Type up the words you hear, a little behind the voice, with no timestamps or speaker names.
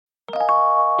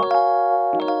Welcome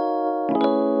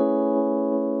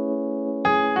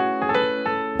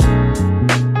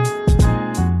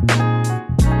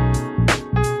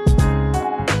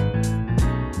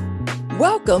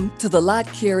to the Lott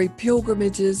Carey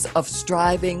Pilgrimages of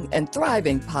Striving and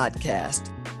Thriving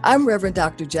podcast. I'm Reverend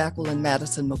Dr. Jacqueline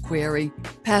Madison McQuarrie,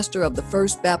 pastor of the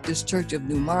First Baptist Church of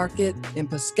New Market in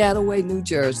Piscataway, New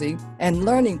Jersey, and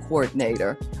learning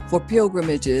coordinator for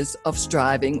Pilgrimages of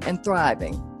Striving and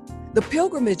Thriving. The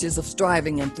Pilgrimages of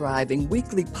Striving and Thriving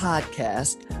weekly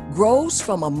podcast grows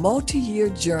from a multi-year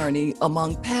journey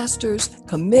among pastors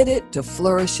committed to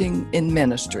flourishing in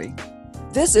ministry.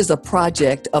 This is a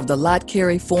project of the Lott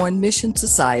Carey Foreign Mission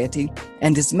Society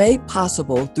and is made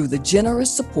possible through the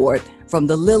generous support from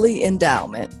the Lilly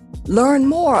Endowment. Learn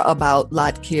more about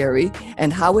Lott Carey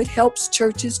and how it helps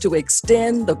churches to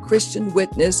extend the Christian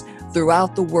witness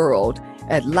throughout the world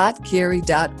at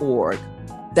lottcarey.org.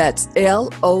 That's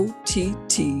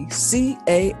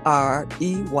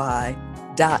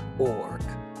LOTTCAREY.org.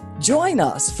 Join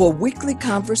us for weekly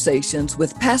conversations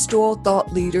with pastoral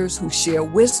thought leaders who share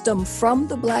wisdom from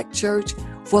the Black church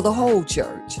for the whole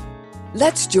church.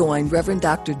 Let's join Reverend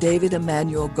Dr. David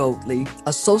Emmanuel Goatley,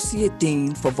 Associate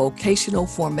Dean for Vocational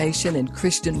Formation and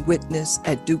Christian Witness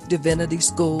at Duke Divinity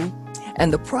School,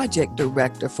 and the Project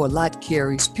Director for Lott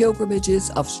Carey's Pilgrimages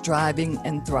of Striving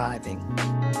and Thriving.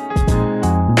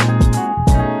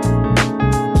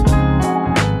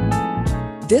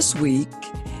 This week,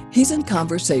 he's in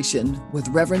conversation with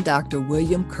Reverend Dr.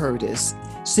 William Curtis,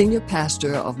 Senior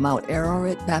Pastor of Mount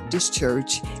Ararat Baptist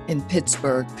Church in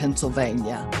Pittsburgh,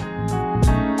 Pennsylvania.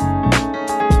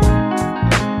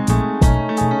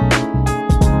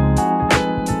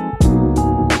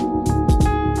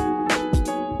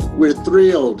 We're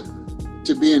thrilled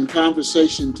to be in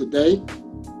conversation today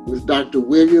with Dr.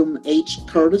 William H.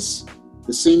 Curtis,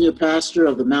 the Senior Pastor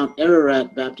of the Mount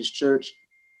Ararat Baptist Church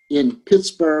in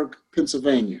Pittsburgh,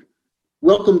 Pennsylvania.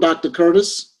 Welcome, Dr.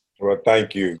 Curtis. Well,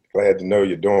 thank you. Glad to know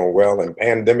you're doing well in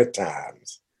pandemic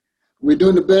times. We're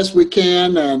doing the best we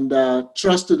can and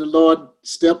trusting the Lord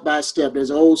step by step.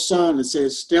 There's an old song that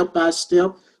says, step by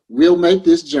step, we'll make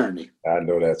this journey. I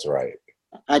know that's right.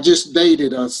 I just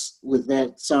dated us with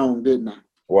that song, didn't I?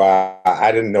 Wow,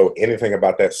 I didn't know anything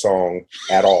about that song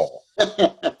at all.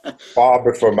 Far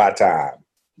before my time.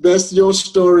 That's your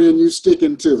story and you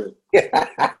sticking to it.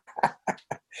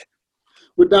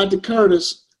 With Dr.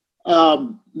 Curtis,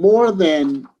 more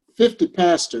than 50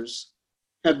 pastors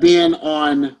have been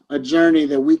on a journey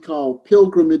that we call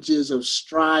Pilgrimages of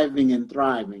Striving and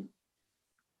Thriving.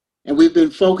 And we've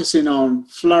been focusing on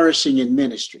flourishing in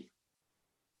ministry.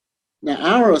 Now,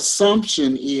 our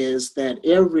assumption is that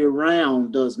every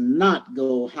round does not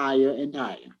go higher and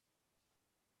higher.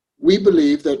 We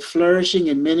believe that flourishing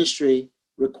in ministry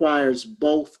requires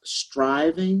both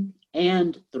striving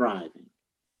and thriving,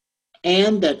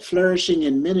 and that flourishing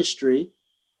in ministry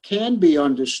can be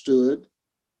understood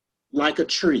like a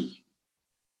tree.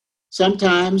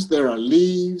 Sometimes there are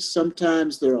leaves,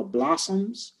 sometimes there are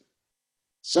blossoms,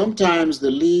 sometimes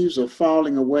the leaves are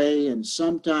falling away, and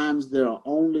sometimes there are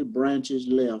only branches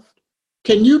left.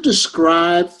 Can you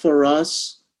describe for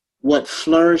us what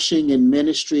flourishing in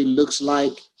ministry looks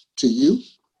like to you?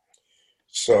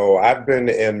 So I've been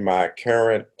in my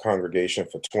current congregation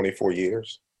for 24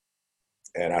 years,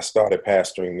 and I started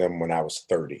pastoring them when I was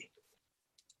 30.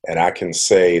 And I can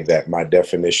say that my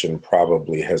definition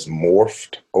probably has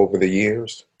morphed over the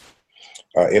years.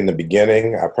 In the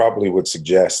beginning, I probably would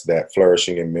suggest that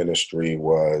flourishing in ministry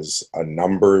was a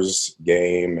numbers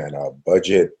game and a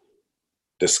budget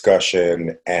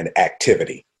discussion and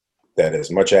activity. That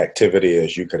as much activity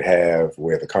as you could have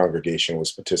where the congregation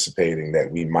was participating,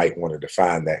 that we might want to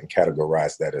define that and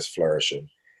categorize that as flourishing.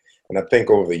 And I think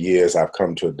over the years, I've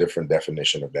come to a different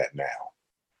definition of that now.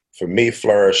 For me,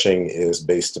 flourishing is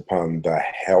based upon the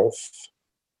health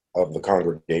of the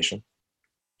congregation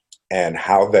and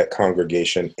how that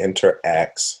congregation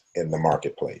interacts in the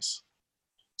marketplace.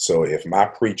 So if my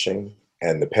preaching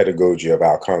and the pedagogy of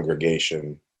our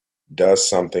congregation does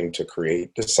something to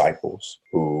create disciples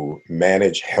who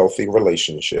manage healthy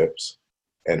relationships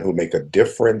and who make a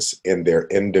difference in their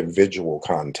individual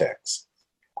context,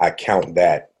 I count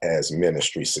that as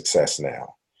ministry success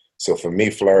now. So for me,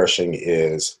 flourishing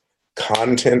is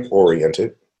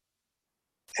content-oriented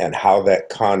and how that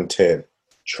content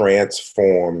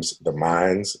transforms the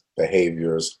minds,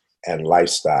 behaviors, and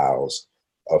lifestyles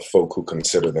of folk who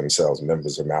consider themselves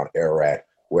members of Mount Ararat,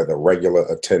 whether regular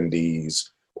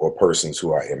attendees or persons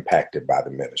who are impacted by the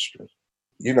ministry.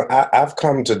 You know, I've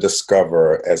come to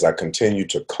discover as I continue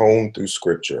to comb through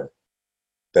scripture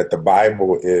that the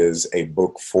Bible is a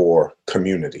book for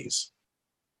communities.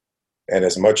 And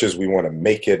as much as we want to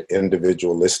make it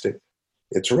individualistic,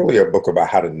 it's really a book about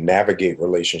how to navigate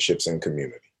relationships in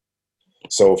community.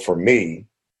 So for me,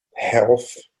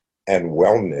 health and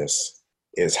wellness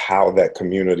is how that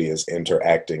community is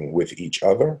interacting with each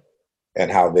other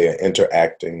and how they are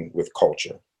interacting with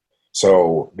culture.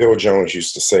 So Bill Jones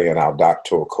used to say in our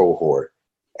doctoral cohort,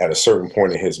 at a certain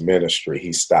point in his ministry,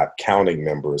 he stopped counting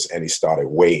members and he started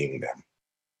weighing them.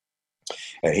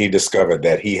 And he discovered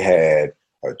that he had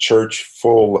a church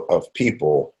full of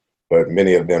people, but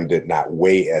many of them did not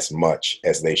weigh as much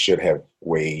as they should have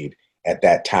weighed at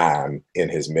that time in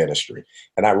his ministry.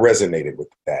 And I resonated with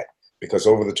that because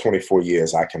over the 24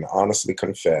 years, I can honestly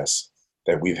confess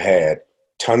that we've had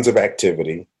tons of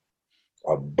activity,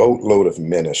 a boatload of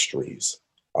ministries,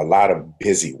 a lot of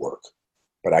busy work,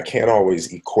 but I can't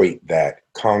always equate that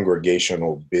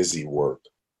congregational busy work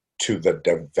to the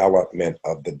development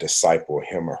of the disciple,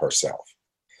 him or herself.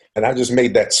 And I just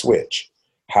made that switch.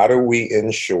 How do we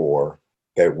ensure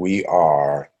that we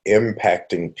are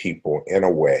impacting people in a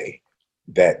way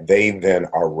that they then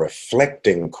are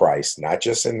reflecting Christ, not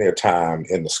just in their time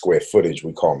in the square footage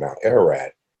we call Mount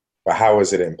Ararat, but how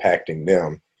is it impacting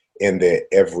them in their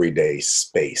everyday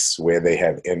space where they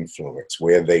have influence,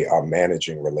 where they are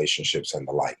managing relationships and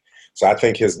the like. So I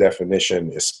think his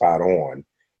definition is spot on.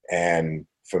 And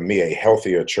for me, a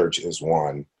healthier church is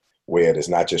one where it is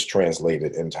not just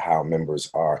translated into how members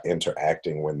are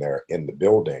interacting when they're in the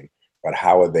building, but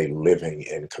how are they living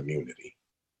in community?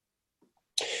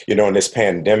 You know, in this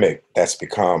pandemic, that's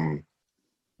become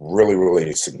really,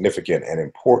 really significant and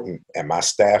important. And my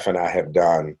staff and I have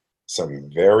done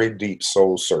some very deep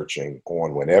soul searching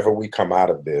on whenever we come out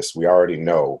of this, we already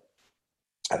know,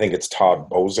 I think it's Todd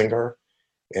Bozinger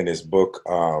in his book,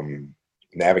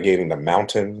 Navigating the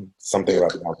Mountain, something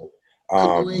about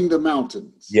Canoeing the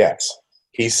Mountains. Yes.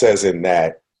 He says in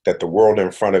that the world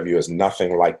in front of you is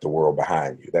nothing like the world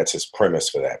behind you. That's his premise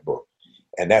for that book.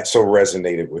 And that so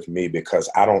resonated with me because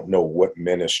I don't know what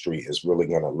ministry is really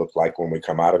going to look like when we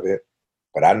come out of it.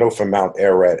 But I know for Mount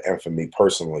Ararat and for me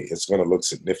personally, it's going to look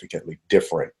significantly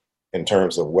different in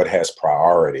terms of what has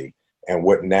priority and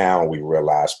what now we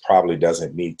realize probably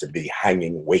doesn't need to be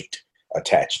hanging weight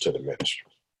attached to the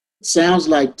ministry. Sounds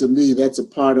like to me that's a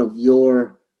part of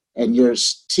your and your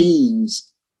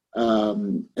team's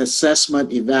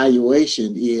assessment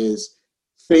evaluation is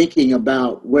thinking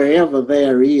about wherever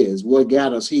there is, what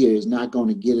got us here is not going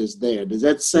to get us there. Does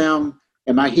that sound,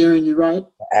 am I hearing you right?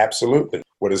 Absolutely.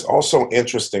 What is also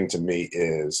interesting to me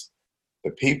is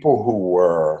the people who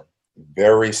were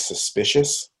very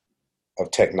suspicious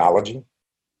of technology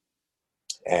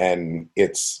and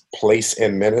its place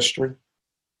in ministry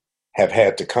have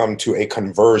had to come to a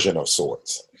conversion of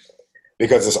sorts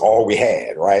because it's all we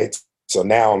had, right? So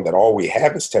now that all we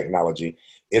have is technology,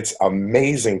 it's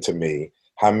amazing to me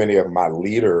how many of my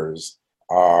leaders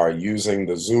are using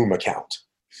the Zoom account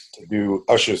to do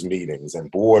ushers meetings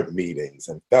and board meetings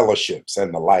and fellowships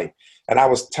and the like. And I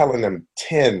was telling them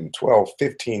 10, 12,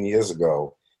 15 years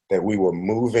ago that we were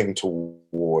moving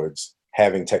towards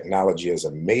having technology as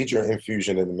a major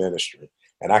infusion in the ministry.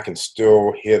 And I can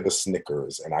still hear the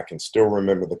snickers and I can still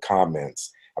remember the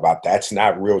comments about that's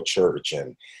not real church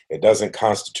and it doesn't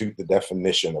constitute the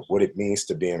definition of what it means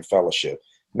to be in fellowship.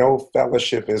 No,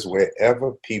 fellowship is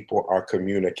wherever people are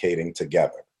communicating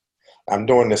together. I'm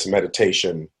doing this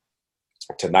meditation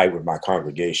tonight with my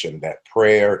congregation that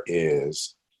prayer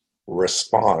is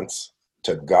response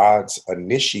to God's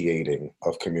initiating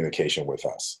of communication with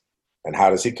us. And how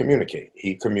does he communicate?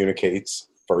 He communicates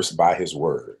first by his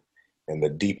word. And the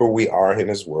deeper we are in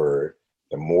his word,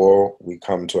 the more we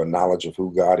come to a knowledge of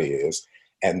who God is.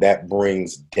 And that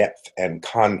brings depth and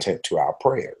content to our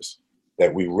prayers,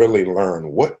 that we really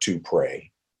learn what to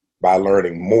pray by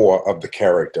learning more of the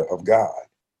character of God.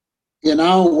 In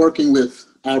our working with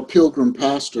our pilgrim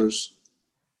pastors,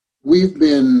 we've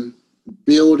been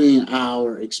building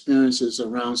our experiences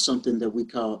around something that we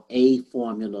call a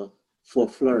formula for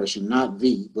flourishing, not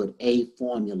the, but a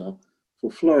formula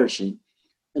for flourishing.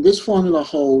 And this formula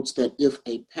holds that if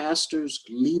a pastor's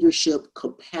leadership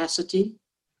capacity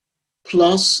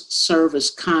plus service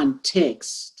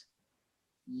context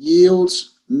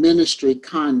yields ministry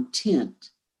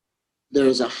content, there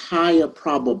is a higher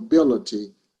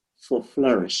probability for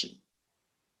flourishing.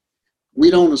 We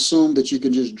don't assume that you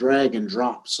can just drag and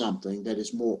drop something that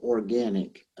is more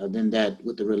organic than that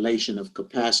with the relation of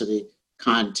capacity,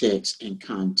 context, and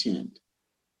content.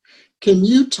 Can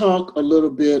you talk a little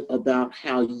bit about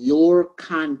how your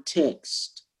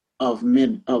context of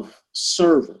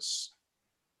service,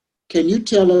 can you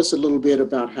tell us a little bit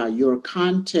about how your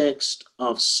context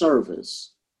of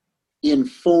service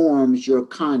informs your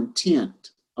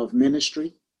content of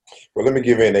ministry? Well, let me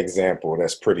give you an example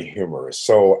that's pretty humorous.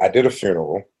 So I did a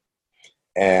funeral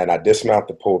and I dismount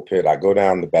the pulpit. I go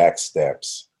down the back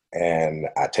steps and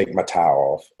I take my tie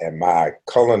off, and my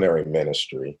culinary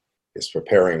ministry is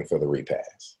preparing for the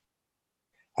repast.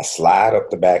 I slide up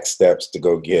the back steps to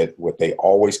go get what they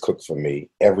always cook for me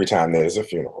every time there's a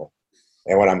funeral.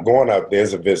 And when I'm going up,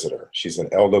 there's a visitor. She's an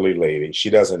elderly lady. She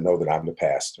doesn't know that I'm the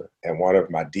pastor. And one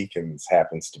of my deacons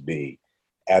happens to be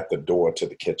at the door to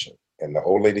the kitchen. And the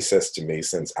old lady says to me,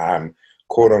 since I'm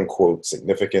quote unquote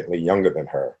significantly younger than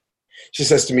her, she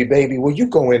says to me, baby, will you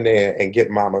go in there and get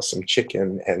mama some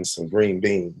chicken and some green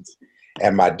beans?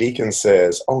 And my deacon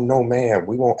says, oh, no, ma'am,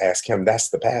 we won't ask him. That's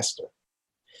the pastor.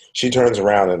 She turns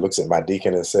around and looks at my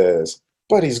deacon and says,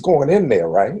 but he's going in there,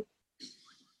 right?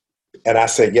 And I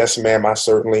said, yes, ma'am, I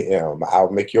certainly am. I'll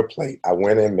make your plate. I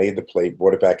went in, made the plate,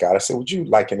 brought it back out. I said, would you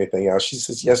like anything else? She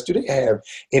says, yes. Do they have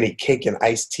any cake and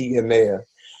iced tea in there?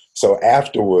 So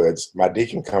afterwards, my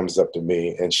deacon comes up to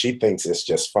me and she thinks it's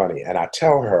just funny. And I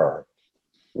tell her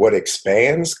what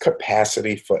expands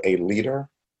capacity for a leader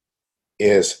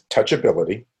is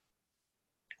touchability,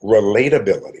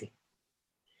 relatability.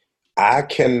 I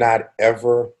cannot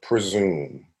ever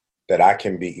presume that I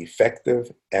can be effective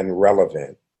and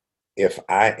relevant if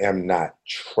I am not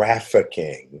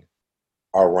trafficking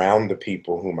around the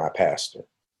people whom I pastor.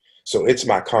 So it's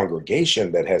my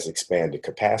congregation that has expanded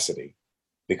capacity,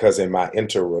 because in my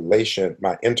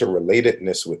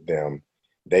interrelatedness with them,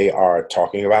 they are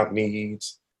talking about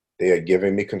needs. They are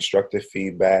giving me constructive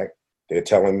feedback. They're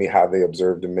telling me how they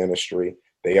observe the ministry.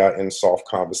 They are in soft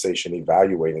conversation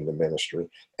evaluating the ministry.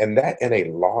 And that in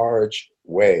a large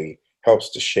way helps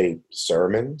to shape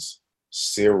sermons,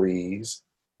 series,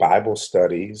 Bible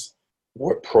studies,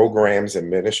 what programs and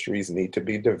ministries need to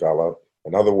be developed.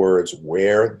 In other words,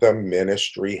 where the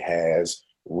ministry has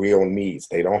real needs.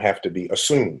 They don't have to be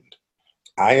assumed.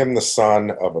 I am the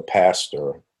son of a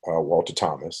pastor, Walter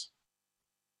Thomas,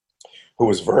 who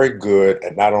was very good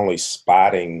at not only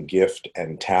spotting gift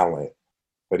and talent,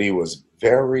 but he was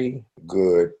very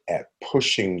good at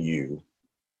pushing you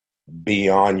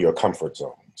beyond your comfort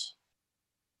zones.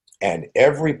 And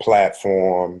every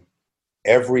platform,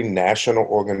 every national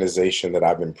organization that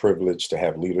I've been privileged to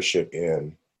have leadership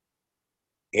in,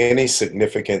 any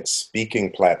significant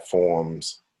speaking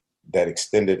platforms that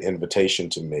extended invitation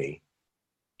to me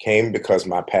came because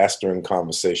my pastor in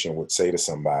conversation would say to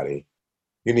somebody,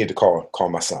 you need to call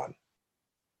my son.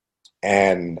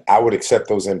 And I would accept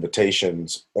those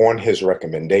invitations on his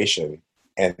recommendation.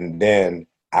 And then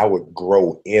I would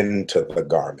grow into the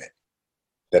garment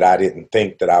that I didn't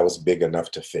think that I was big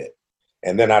enough to fit.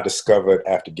 And then I discovered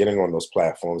after getting on those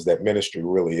platforms that ministry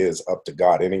really is up to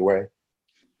God anyway.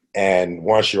 And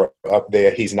once you're up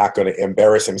there, he's not going to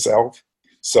embarrass himself.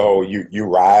 So you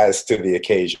rise to the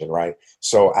occasion, right?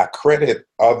 So I credit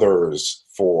others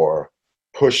for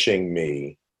pushing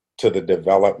me to the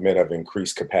development of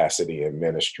increased capacity in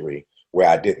ministry where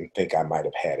I didn't think I might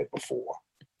have had it before.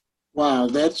 Wow,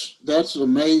 that's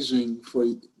amazing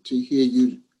to hear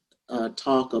you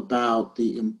talk about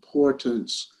the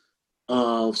importance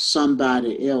of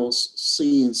somebody else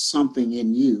seeing something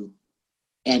in you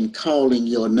and calling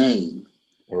your name.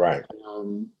 Right.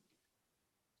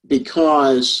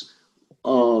 Because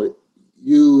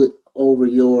you, over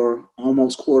your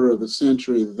almost quarter of a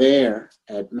century there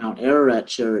at Mount Ararat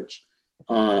Church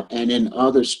and in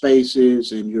other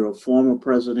spaces, and you're a former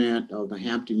president of the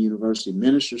Hampton University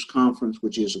Ministers Conference,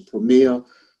 which is a premier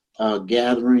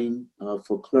gathering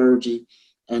for clergy.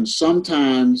 And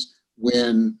sometimes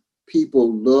when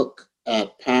people look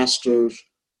at pastors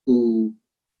who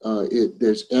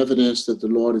there's evidence that the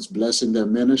Lord is blessing their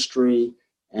ministry,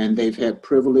 and they've had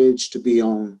privilege to be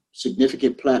on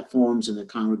significant platforms in the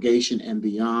congregation and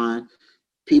beyond.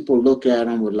 People look at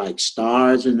them with like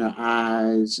stars in their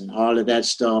eyes and all of that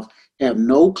stuff, have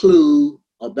no clue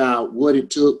about what it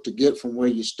took to get from where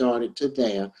you started to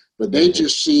there, but they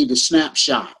just see the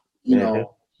snapshot, you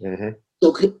know.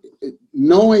 So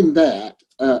knowing that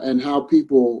and how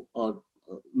people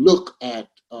look at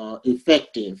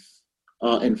effective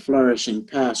and flourishing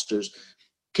pastors,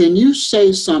 can you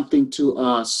say something to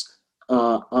us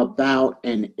about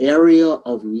an area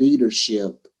of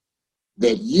leadership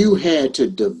that you had to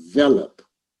develop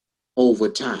over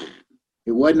time?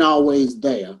 It wasn't always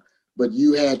there, but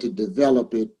you had to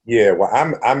develop it. Yeah, well,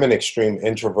 I'm an extreme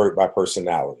introvert by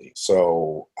personality.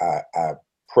 So I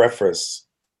preface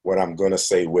what I'm going to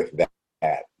say with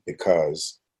that,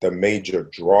 because the major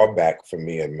drawback for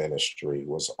me in ministry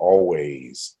was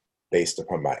always based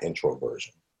upon my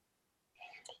introversion.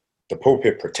 The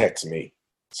pulpit protects me.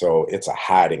 So it's a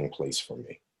hiding place for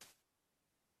me.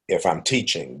 If I'm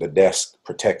teaching, the desk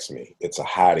protects me. It's a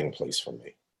hiding place for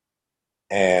me.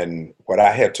 And what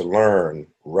I had to learn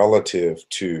relative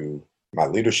to my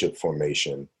leadership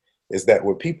formation is that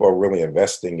what people are really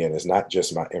investing in is not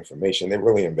just my information, they're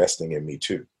really investing in me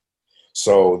too.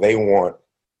 So they want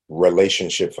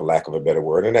relationship, for lack of a better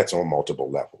word, and that's on multiple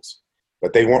levels,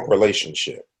 but they want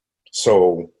relationship.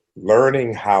 So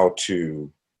learning how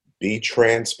to be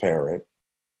transparent,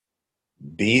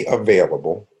 be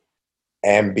available,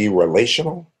 and be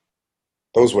relational,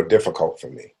 those were difficult for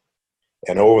me.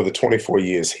 And over the 24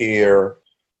 years here,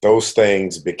 those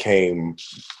things became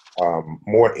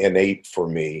more innate for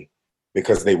me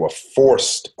because they were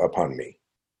forced upon me.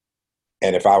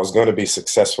 And if I was going to be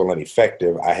successful and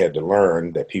effective, I had to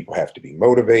learn that people have to be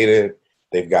motivated,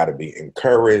 they've got to be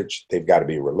encouraged, they've got to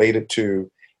be related to,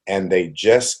 and they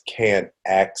just can't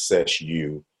access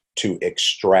you to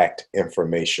extract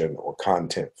information or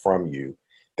content from you.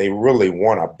 They really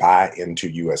want to buy into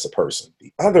you as a person.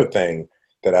 The other thing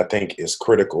that I think is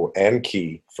critical and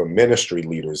key for ministry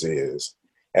leaders is,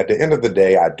 at the end of the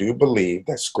day, I do believe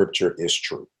that scripture is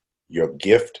true. Your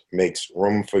gift makes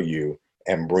room for you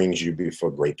and brings you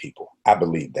before great people. I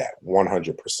believe that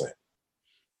 100%.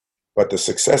 But the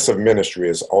success of ministry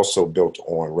is also built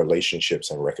on relationships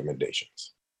and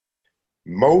recommendations.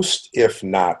 Most, if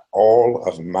not all,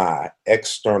 of my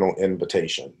external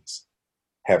invitations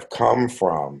have come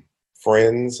from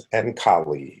friends and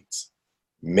colleagues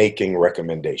making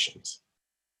recommendations,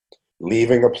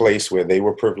 leaving a place where they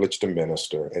were privileged to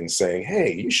minister and saying,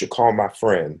 hey, you should call my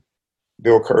friend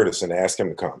Bill Curtis and ask him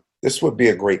to come. This would be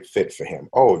a great fit for him.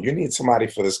 Oh, you need somebody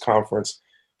for this conference?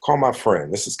 Call my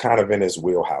friend. This is kind of in his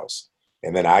wheelhouse.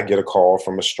 And then I get a call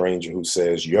from a stranger who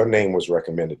says, your name was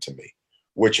recommended to me,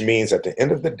 which means at the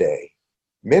end of the day,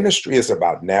 ministry is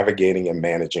about navigating and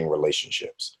managing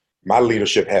relationships. My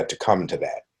leadership had to come to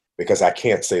that because I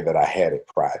can't say that I had it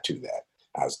prior to that.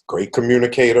 I was a great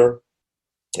communicator,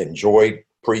 enjoyed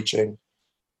preaching,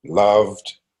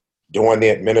 loved doing the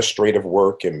administrative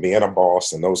work and being a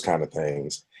boss and those kind of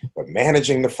things, but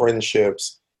managing the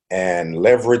friendships and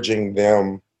leveraging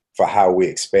them for how we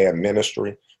expand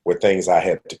ministry were things I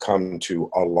had to come to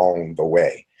along the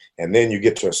way. And then you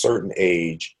get to a certain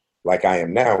age, like I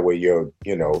am now, where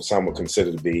some would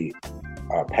consider to be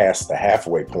past the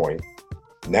halfway point.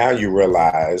 Now you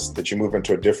realize that you move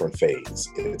into a different phase.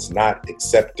 It's not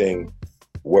accepting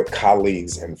what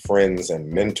colleagues and friends and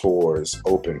mentors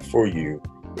open for you.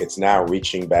 It's now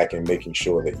reaching back and making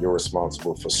sure that you're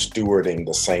responsible for stewarding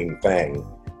the same thing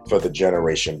for the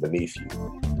generation beneath you.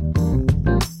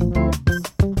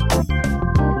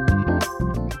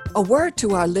 A word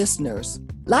to our listeners.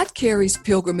 Lott Carey's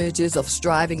Pilgrimages of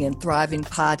Striving and Thriving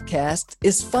podcast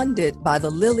is funded by the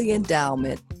Lilly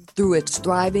Endowment through its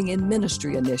Thriving in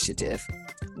Ministry initiative.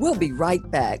 We'll be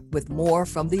right back with more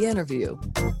from the interview.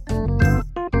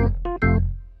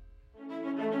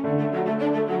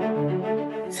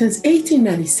 Since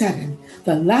 1897,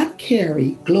 the Lott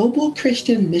Carey Global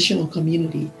Christian Missional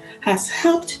Community has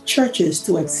helped churches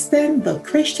to extend the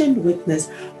Christian witness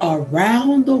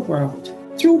around the world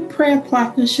through prayer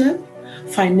partnership,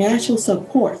 financial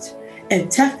support,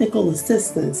 and technical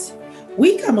assistance.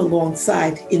 We come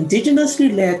alongside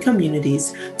indigenously led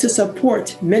communities to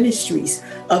support ministries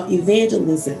of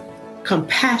evangelism,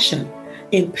 compassion,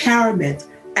 empowerment,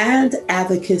 and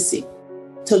advocacy.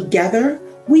 Together,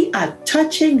 we are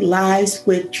touching lives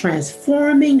with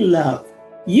transforming love.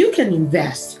 You can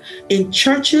invest in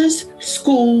churches,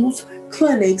 schools,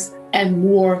 clinics, and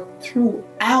more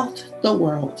throughout the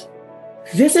world.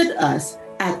 Visit us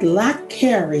at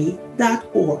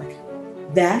lottcarey.org.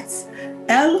 That's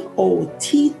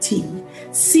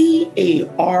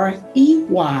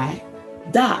LOTTCAREY.org.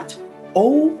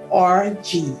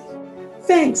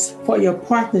 Thanks for your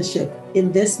partnership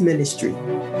in this ministry.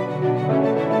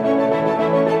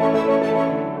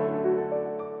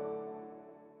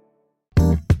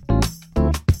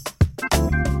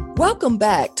 Welcome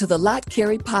back to the Lott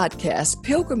Carey podcast,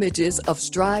 Pilgrimages of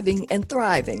Striving and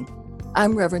Thriving.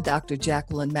 I'm Reverend Dr.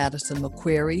 Jacqueline Madison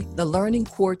McQuarrie, the Learning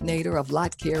Coordinator of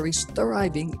Lott Carey's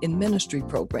Thriving in Ministry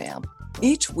program.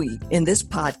 Each week in this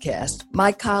podcast,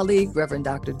 my colleague, Reverend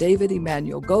Dr. David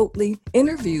Emmanuel Goatley,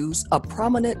 interviews a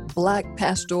prominent Black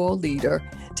pastoral leader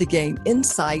to gain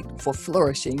insight for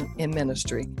flourishing in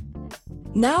ministry.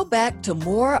 Now back to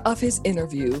more of his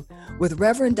interview with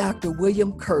Reverend Dr.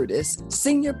 William Curtis,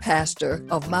 Senior Pastor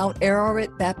of Mount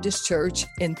Ararat Baptist Church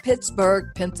in Pittsburgh,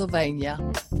 Pennsylvania.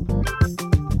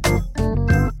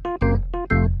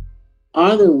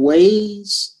 Are there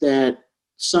ways that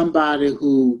somebody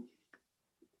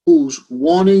who's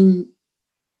wanting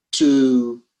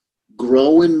to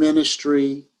grow in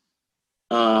ministry?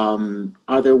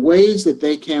 Are there ways that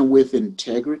they can, with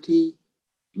integrity,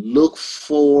 look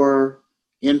for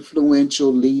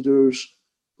influential leaders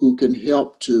who can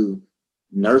help to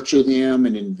nurture them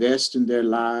and invest in their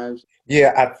lives?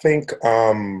 Yeah, I think,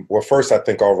 well, first, I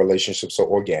think all relationships are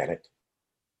organic.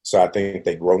 So I think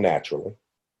they grow naturally.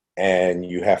 And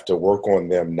you have to work on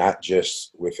them not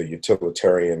just with a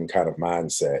utilitarian kind of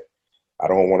mindset. I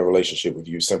don't want a relationship with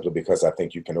you simply because I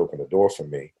think you can open a door for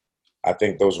me. I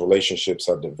think those relationships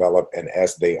are developed, and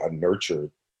as they are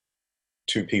nurtured,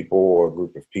 two people or a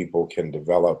group of people can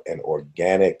develop an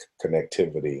organic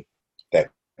connectivity that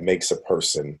makes a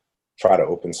person try to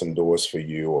open some doors for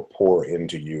you or pour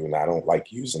into you. And I don't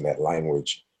like using that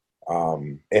language,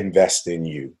 invest in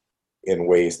you in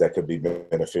ways that could be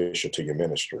beneficial to your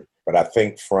ministry. But I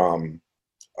think from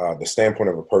the standpoint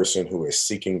of a person who is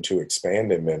seeking to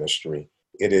expand in ministry,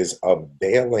 it is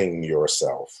availing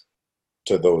yourself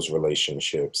to those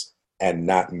relationships and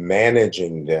not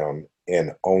managing them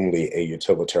in only a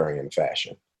utilitarian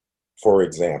fashion. For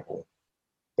example,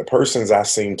 the persons I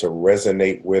seem to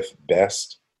resonate with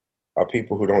best are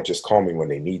people who don't just call me when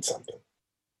they need something,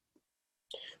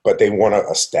 but they want to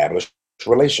establish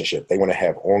relationship. They want to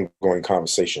have ongoing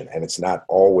conversation. And it's not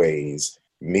always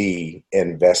me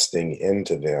investing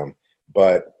into them,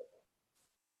 but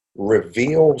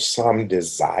reveal some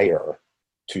desire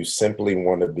to simply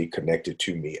want to be connected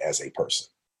to me as a person.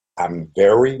 I'm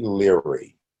very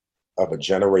leery of a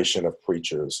generation of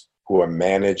preachers who are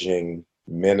managing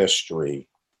ministry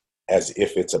as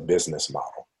if it's a business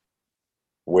model,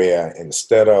 where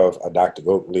instead of a Dr.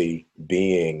 Goatley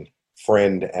being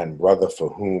friend and brother for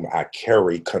whom I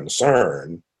carry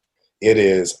concern, it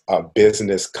is a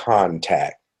business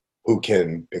contact who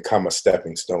can become a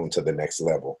stepping stone to the next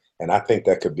level. And I think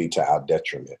that could be to our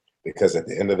detriment, because at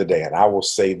the end of the day, and I will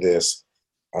say this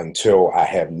until I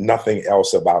have nothing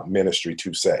else about ministry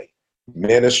to say,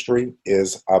 ministry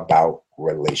is about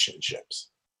relationships.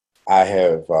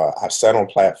 I've sat on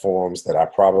platforms that I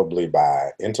probably, by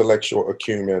intellectual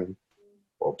acumen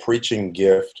or preaching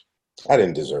gift, I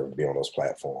didn't deserve to be on those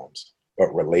platforms. But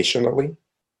relationally,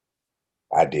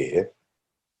 I did.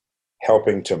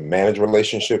 Helping to manage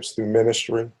relationships through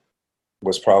ministry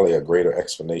was probably a greater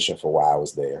explanation for why I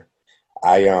was there.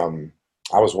 I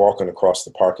was walking across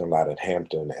the parking lot at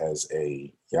Hampton as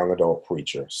a young adult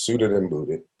preacher, suited and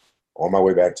booted, on my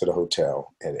way back to the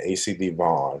hotel, and ACD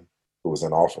Vaughn, who was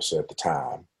an officer at the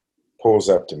time, pulls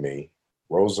up to me,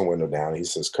 rolls the window down. He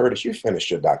says, "Curtis, you finished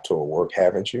your doctoral work,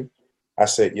 haven't you?" I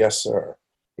said, "Yes, sir."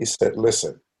 He said,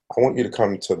 "Listen, I want you to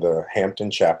come to the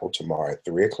Hampton Chapel tomorrow at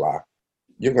 3:00.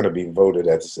 You're going to be voted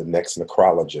as the next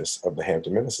necrologist of the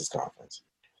Hampton Ministers Conference."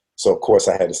 So, of course,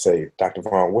 I had to say, "Dr.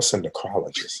 Vaughn, what's a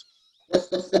necrologist?"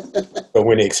 But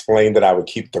when he explained that I would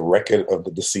keep the record of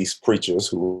the deceased preachers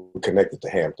who were connected to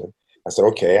Hampton, I said,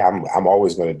 okay, I'm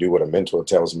always going to do what a mentor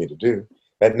tells me to do.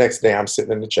 That next day, I'm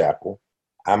sitting in the chapel.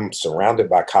 I'm surrounded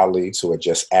by colleagues who are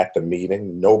just at the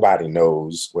meeting. Nobody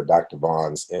knows what Dr.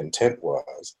 Vaughn's intent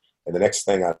was. And the next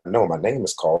thing I know, my name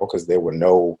is called because there were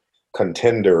no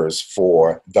contenders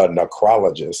for the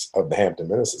necrologist of the Hampton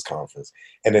Ministers Conference.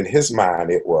 And in his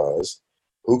mind, it was,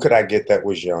 who could I get that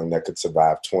was young, that could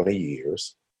survive 20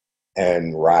 years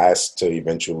and rise to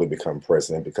eventually become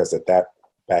president? Because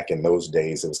back in those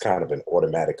days, it was kind of an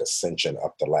automatic ascension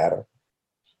up the ladder.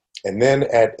 And then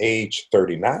at age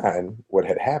 39, what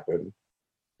had happened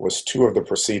was two of the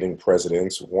preceding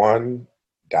presidents, one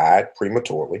died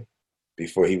prematurely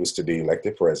before he was to be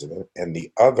elected president, and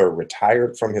the other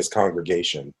retired from his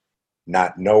congregation,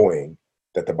 not knowing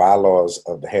that the bylaws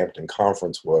of the Hampton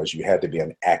Conference was you had to be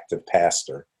an active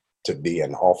pastor to be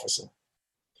an officer.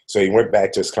 So he went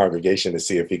back to his congregation to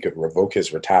see if he could revoke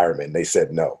his retirement, and they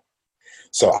said no.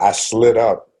 So I slid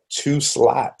up 2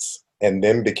 slots and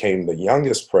then became the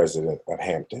youngest president of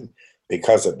Hampton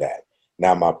because of that.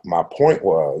 Now, my point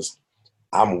was,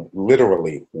 I'm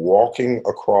literally walking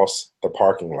across the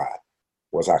parking lot.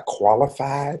 Was I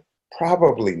qualified?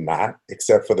 Probably not,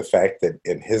 except for the fact that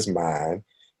in his mind,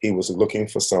 he was looking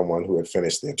for someone who had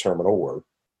finished their terminal work.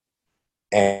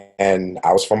 And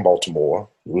I was from Baltimore,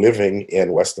 living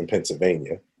in Western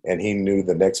Pennsylvania, and he knew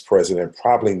the next president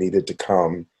probably needed to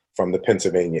come from the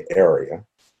Pennsylvania area.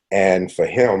 And for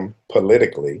him,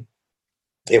 politically,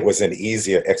 it was an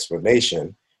easier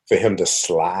explanation for him to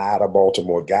slide a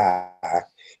Baltimore guy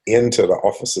into the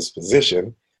officer's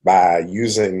position by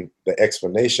using the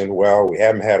explanation, well, we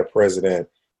haven't had a president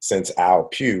since Al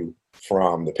Pugh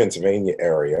from the Pennsylvania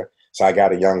area, so I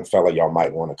got a young fella y'all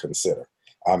might want to consider.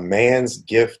 A man's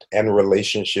gift and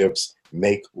relationships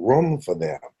make room for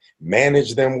them.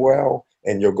 Manage them well,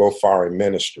 and you'll go far in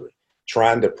ministry.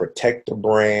 Trying to protect a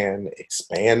brand,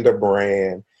 expand a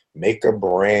brand, make a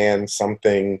brand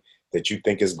something that you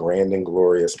think is grand and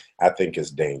glorious, I think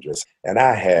is dangerous. And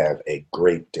I have a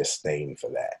great disdain for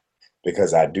that,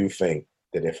 because I do think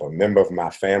that if a member of my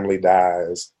family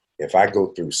dies, if I go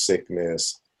through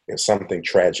sickness, if something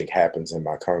tragic happens in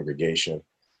my congregation,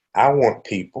 I want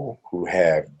people who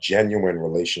have genuine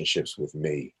relationships with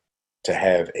me to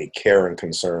have a care and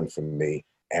concern for me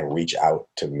and reach out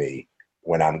to me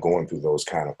when I'm going through those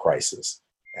kind of crises.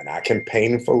 And I can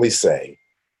painfully say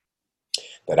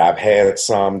that I've had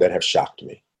some that have shocked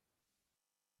me.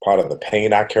 Part of the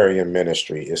pain I carry in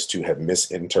ministry is to have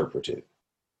misinterpreted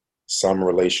some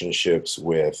relationships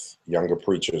with younger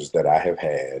preachers that I have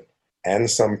had and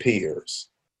some peers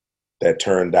that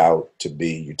turned out to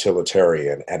be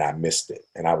utilitarian, and I missed it.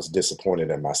 And I was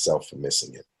disappointed in myself for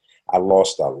missing it. I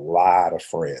lost a lot of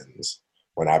friends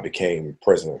when I became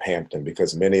president of Hampton,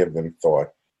 because many of them thought,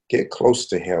 get close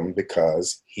to him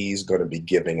because he's going to be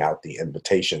giving out the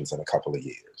invitations in a couple of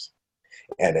years.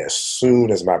 And as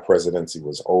soon as my presidency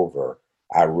was over,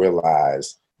 I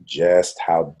realized just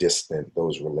how distant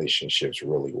those relationships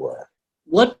really were.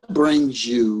 What brings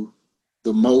you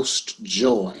the most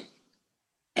joy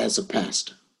as a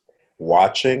pastor?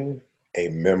 Watching a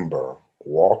member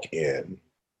walk in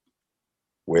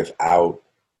without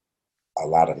a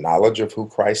lot of knowledge of who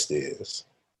Christ is,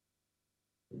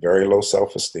 very low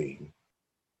self-esteem,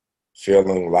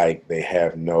 feeling like they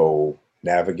have no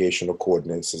navigational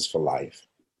coordinates for life,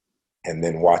 and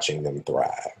then watching them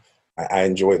thrive. I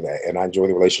enjoy that, and I enjoy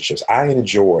the relationships. I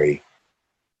enjoy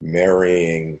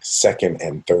marrying second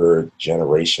and third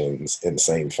generations in the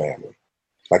same family.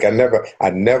 Like I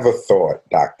never thought,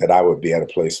 Doc, that I would be at a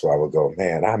place where I would go,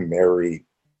 man, I married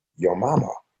your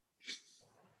mama.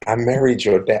 I married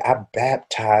your dad. I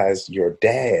baptized your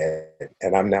dad,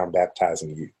 and I'm now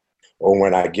baptizing you. Or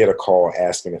when I get a call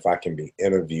asking if I can be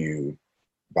interviewed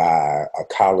by a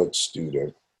college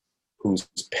student whose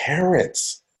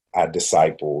parents I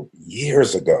discipled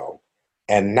years ago,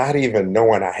 and not even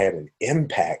knowing I had an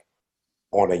impact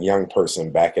on a young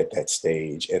person back at that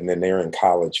stage. And then they're in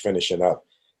college finishing up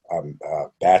a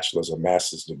bachelor's or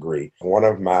master's degree. One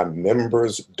of my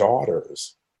members'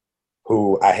 daughters,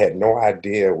 who I had no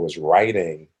idea was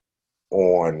writing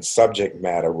on subject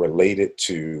matter related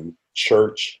to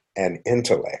church and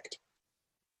intellect.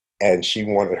 And she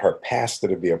wanted her pastor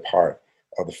to be a part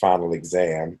of the final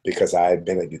exam because I had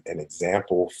been an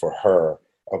example for her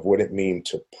of what it means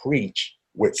to preach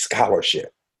with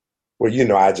scholarship.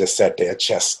 Well, I just sat there,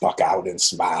 chest stuck out and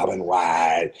smiling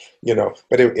wide,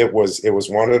 but it was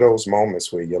one of those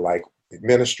moments where you're like,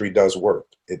 ministry does work.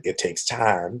 It takes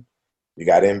time. You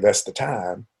got to invest the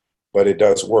time, but it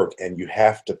does work. And you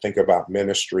have to think about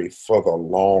ministry for the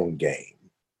long game.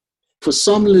 For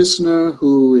some listener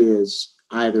who is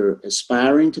either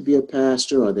aspiring to be a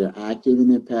pastor or they're active in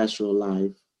their pastoral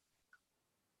life,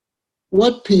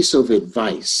 what piece of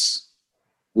advice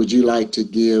would you like to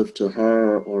give to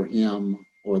her or him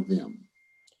or them?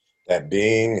 That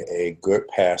being a good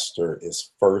pastor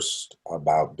is first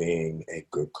about being a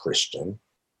good Christian.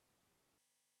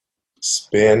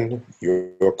 Spend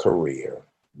your career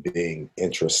being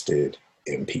interested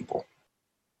in people.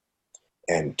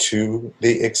 And to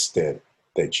the extent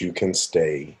that you can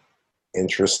stay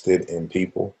interested in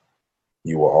people,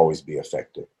 you will always be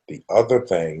effective. The other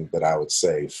thing that I would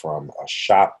say from a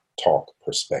shop talk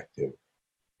perspective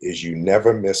is you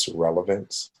never miss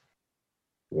relevance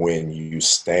when you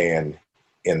stand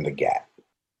in the gap.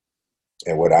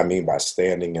 And what I mean by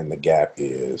standing in the gap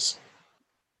is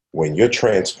when you're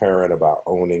transparent about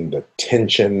owning the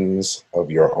tensions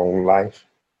of your own life,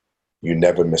 you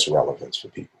never miss relevance for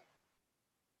people.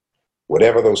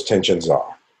 Whatever those tensions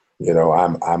are.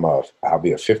 I'll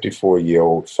be a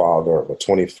 54-year-old father of a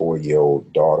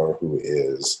 24-year-old daughter who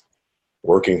is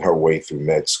working her way through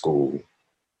med school.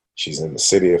 She's in the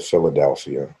city of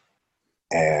Philadelphia,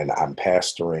 and I'm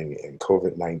pastoring in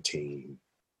COVID-19.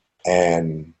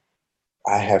 And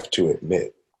I have to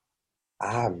admit,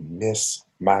 I miss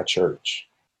my church,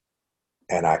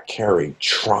 and I carry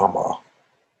trauma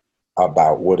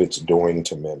about what it's doing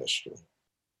to ministry.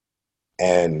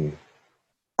 And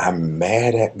I'm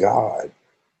mad at God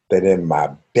that in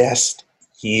my best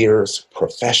years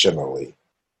professionally,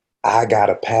 I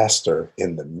got a pastor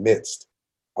in the midst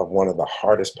of one of the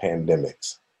hardest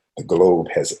pandemics the globe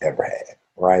has ever had,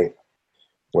 right?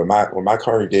 When my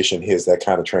congregation hears that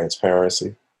kind of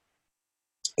transparency,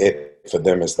 it for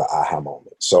them is the aha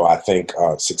moment. So I think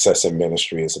success in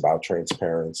ministry is about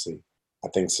transparency. I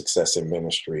think success in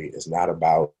ministry is not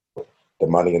about the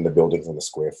money in the buildings and the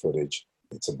square footage.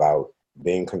 It's about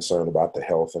being concerned about the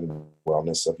health and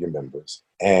wellness of your members.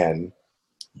 And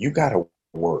you got to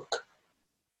work.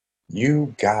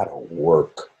 You got to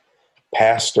work.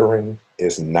 Pastoring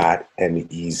is not an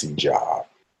easy job.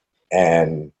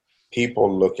 And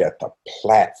people look at the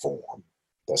platform,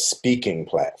 the speaking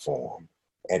platform,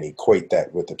 and equate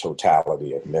that with the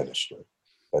totality of ministry.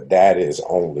 But that is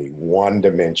only one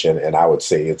dimension, and I would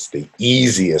say it's the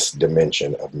easiest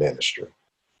dimension of ministry.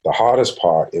 The hardest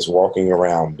part is walking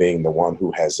around being the one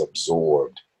who has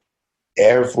absorbed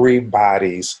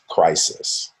everybody's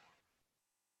crisis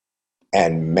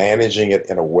and managing it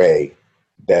in a way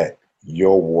that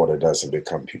your water doesn't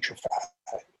become putrefied.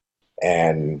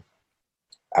 And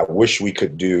I wish we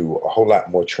could do a whole lot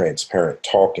more transparent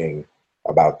talking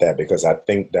about that, because I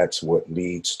think that's what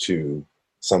leads to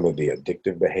some of the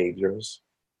addictive behaviors.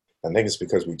 I think it's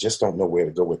because we just don't know where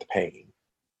to go with the pain.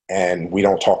 And we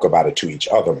don't talk about it to each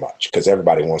other much, because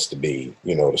everybody wants to be,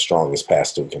 the strongest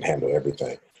pastor who can handle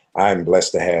everything. I'm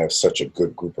blessed to have such a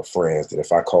good group of friends that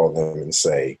if I call them and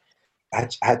say,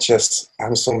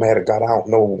 I'm so mad at God, I don't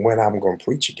know when I'm going to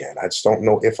preach again. I just don't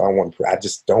know if I want to. I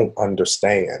just don't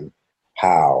understand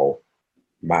how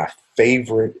my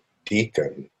favorite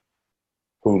deacon,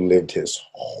 who lived his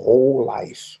whole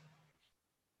life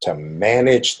to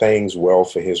manage things well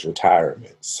for his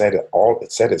retirement, set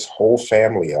his whole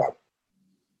family up,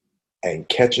 and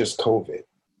catches COVID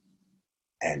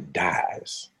and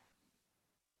dies.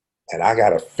 And I got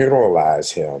to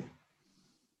funeralize him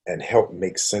and help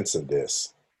make sense of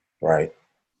this, right?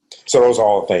 So those are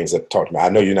all things that talk to me. I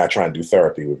know you're not trying to do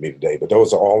therapy with me today, but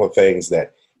those are all the things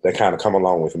that kind of come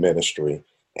along with ministry.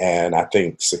 And I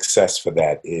think success for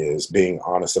that is being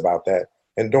honest about that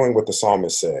and doing what the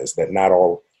psalmist says, that not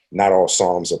all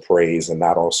psalms are praise and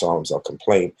not all psalms are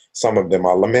complaint. Some of them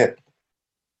are lament.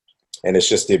 And it's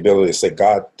just the ability to say,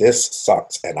 God, this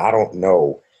sucks, and I don't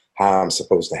know how I'm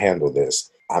supposed to handle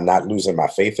this. I'm not losing my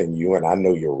faith in you, and I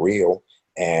know you're real,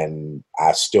 and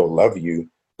I still love you,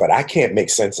 but I can't make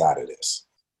sense out of this.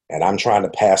 And I'm trying to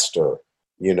pastor,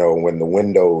 when the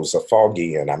windows are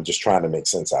foggy, and I'm just trying to make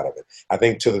sense out of it. I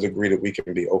think to the degree that we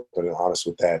can be open and honest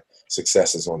with that,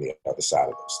 success is on the other side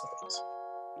of those things.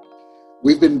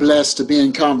 We've been blessed to be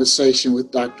in conversation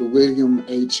with Dr. William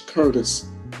H. Curtis,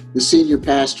 the senior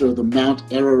pastor of the Mount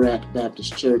Ararat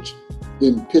Baptist Church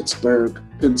in Pittsburgh,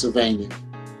 Pennsylvania.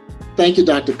 Thank you,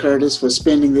 Dr. Curtis, for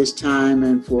spending this time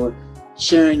and for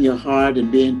sharing your heart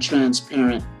and being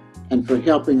transparent, and for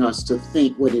helping us to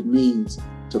think what it means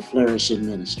to flourish in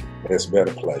ministry. It's been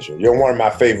a pleasure. You're one of my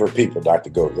favorite people,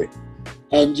 Dr. Goatley.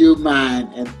 And you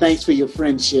mine. And thanks for your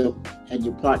friendship and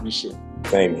your partnership.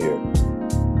 Same here.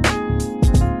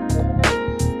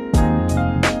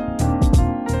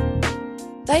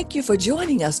 Thank you for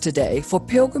joining us today for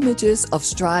Pilgrimages of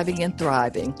Striving and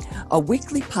Thriving, a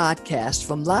weekly podcast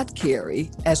from Lott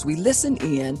Carey as we listen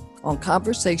in on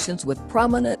conversations with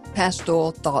prominent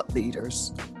pastoral thought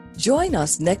leaders. Join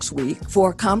us next week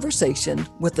for a conversation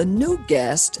with a new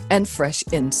guest and fresh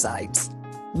insights.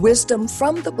 Wisdom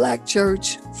from the Black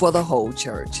Church for the whole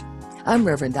church. I'm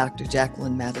Reverend Dr.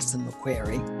 Jacqueline Madison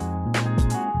McQuarrie.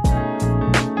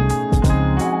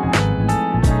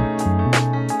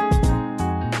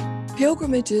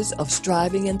 Pilgrimages of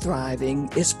Striving and Thriving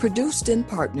is produced in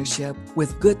partnership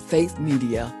with Good Faith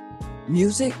Media.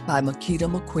 Music by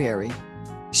Makita McQuarrie.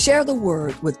 Share the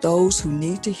word with those who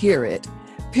need to hear it.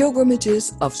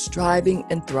 Pilgrimages of Striving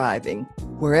and Thriving,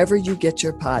 wherever you get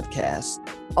your podcasts.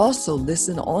 Also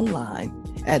listen online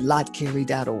at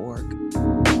lottcarey.org.